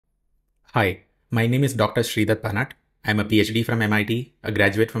Hi, my name is Dr. Sridhar Panat. I'm a PhD from MIT, a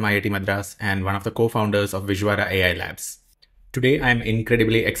graduate from IIT Madras, and one of the co-founders of Vizuara AI Labs. Today, I'm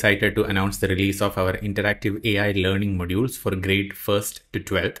incredibly excited to announce the release of our interactive AI learning modules for grade 1st to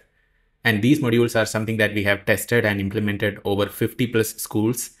 12th. And these modules are something that we have tested and implemented over 50 plus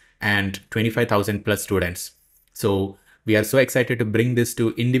schools and 25,000 plus students. So we are so excited to bring this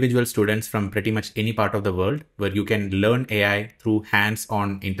to individual students from pretty much any part of the world where you can learn AI through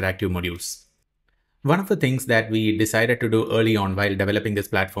hands-on interactive modules. One of the things that we decided to do early on while developing this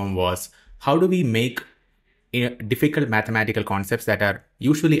platform was how do we make difficult mathematical concepts that are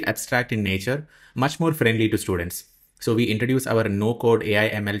usually abstract in nature much more friendly to students. So we introduced our no-code AI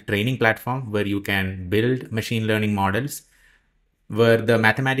ML training platform where you can build machine learning models where the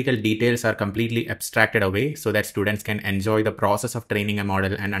mathematical details are completely abstracted away so that students can enjoy the process of training a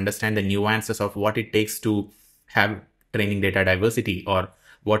model and understand the nuances of what it takes to have training data diversity or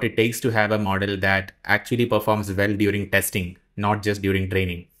what it takes to have a model that actually performs well during testing, not just during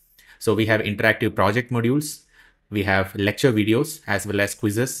training. So we have interactive project modules, we have lecture videos as well as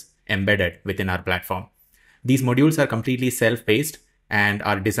quizzes embedded within our platform. These modules are completely self-paced and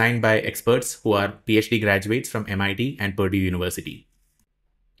are designed by experts who are PhD graduates from MIT and Purdue University.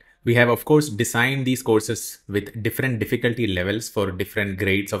 We have, of course, designed these courses with different difficulty levels for different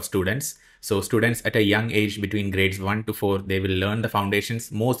grades of students. So students at a young age between grades 1 to 4, they will learn the foundations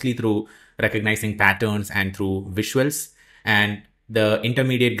mostly through recognizing patterns and through visuals. And the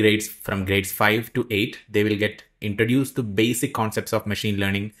intermediate grades from grades 5 to 8, they will get introduced to basic concepts of machine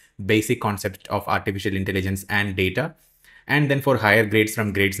learning, basic concepts of artificial intelligence and data. And then for higher grades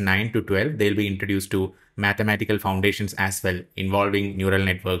from grades 9 to 12, they'll be introduced to mathematical foundations as well, involving neural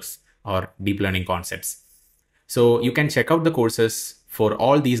networks or deep learning concepts. So you can check out the courses for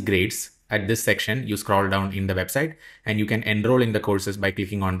all these grades at this section. You scroll down in the website and you can enroll in the courses by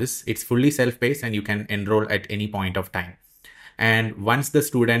clicking on this. It's fully self-paced and you can enroll at any point of time. And once the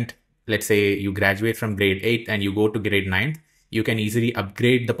student, let's say you graduate from grade 8 and you go to grade 9, you can easily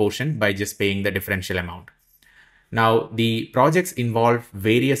upgrade the portion by just paying the differential amount. Now, the projects involve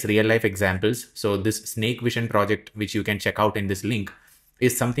various real-life examples. So this Snake Vision project, which you can check out in this link,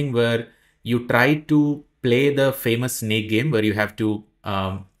 is something where you try to play the famous snake game where you have to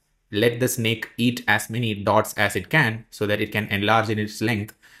let the snake eat as many dots as it can so that it can enlarge in its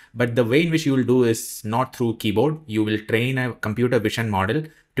length. But the way in which you will do is not through keyboard. You will train a computer vision model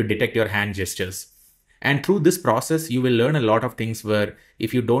to detect your hand gestures. And through this process, you will learn a lot of things where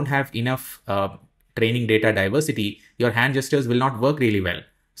if you don't have enough training data diversity, your hand gestures will not work really well.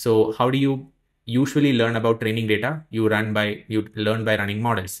 So how do you usually learn about training data? You learn by running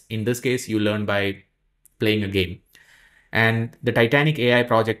models. In this case, you learn by playing a game. And the Titanic AI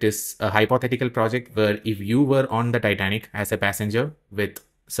project is a hypothetical project where if you were on the Titanic as a passenger with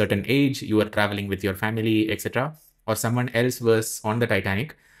certain age, you were traveling with your family, etc., or someone else was on the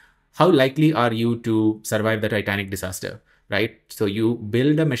Titanic, how likely are you to survive the Titanic disaster? Right? So you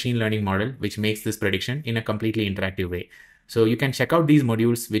build a machine learning model which makes this prediction in a completely interactive way. So you can check out these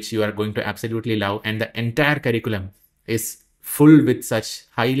modules, which you are going to absolutely love. And the entire curriculum is full with such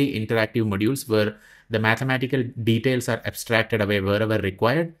highly interactive modules where the mathematical details are abstracted away wherever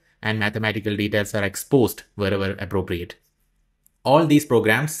required and mathematical details are exposed wherever appropriate. All these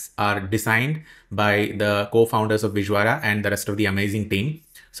programs are designed by the co-founders of Vizuara and the rest of the amazing team.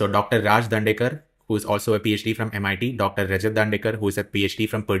 So Dr. Raj Dandekar, who is also a PhD from MIT, Dr. Rajat Dandekar, who is a PhD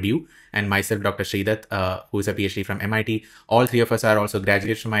from Purdue, and myself, Dr. Sridhar, who is a PhD from MIT. All three of us are also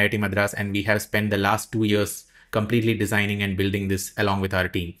graduates from IIT Madras, and we have spent the last 2 years completely designing and building this along with our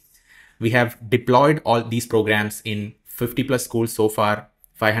team. We have deployed all these programs in 50 plus schools so far.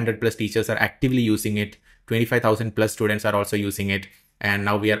 500 plus teachers are actively using it. 25,000 plus students are also using it. And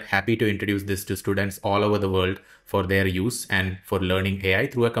now we are happy to introduce this to students all over the world for their use and for learning AI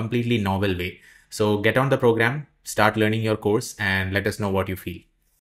through a completely novel way. So get on the program, start learning your course, and let us know what you feel.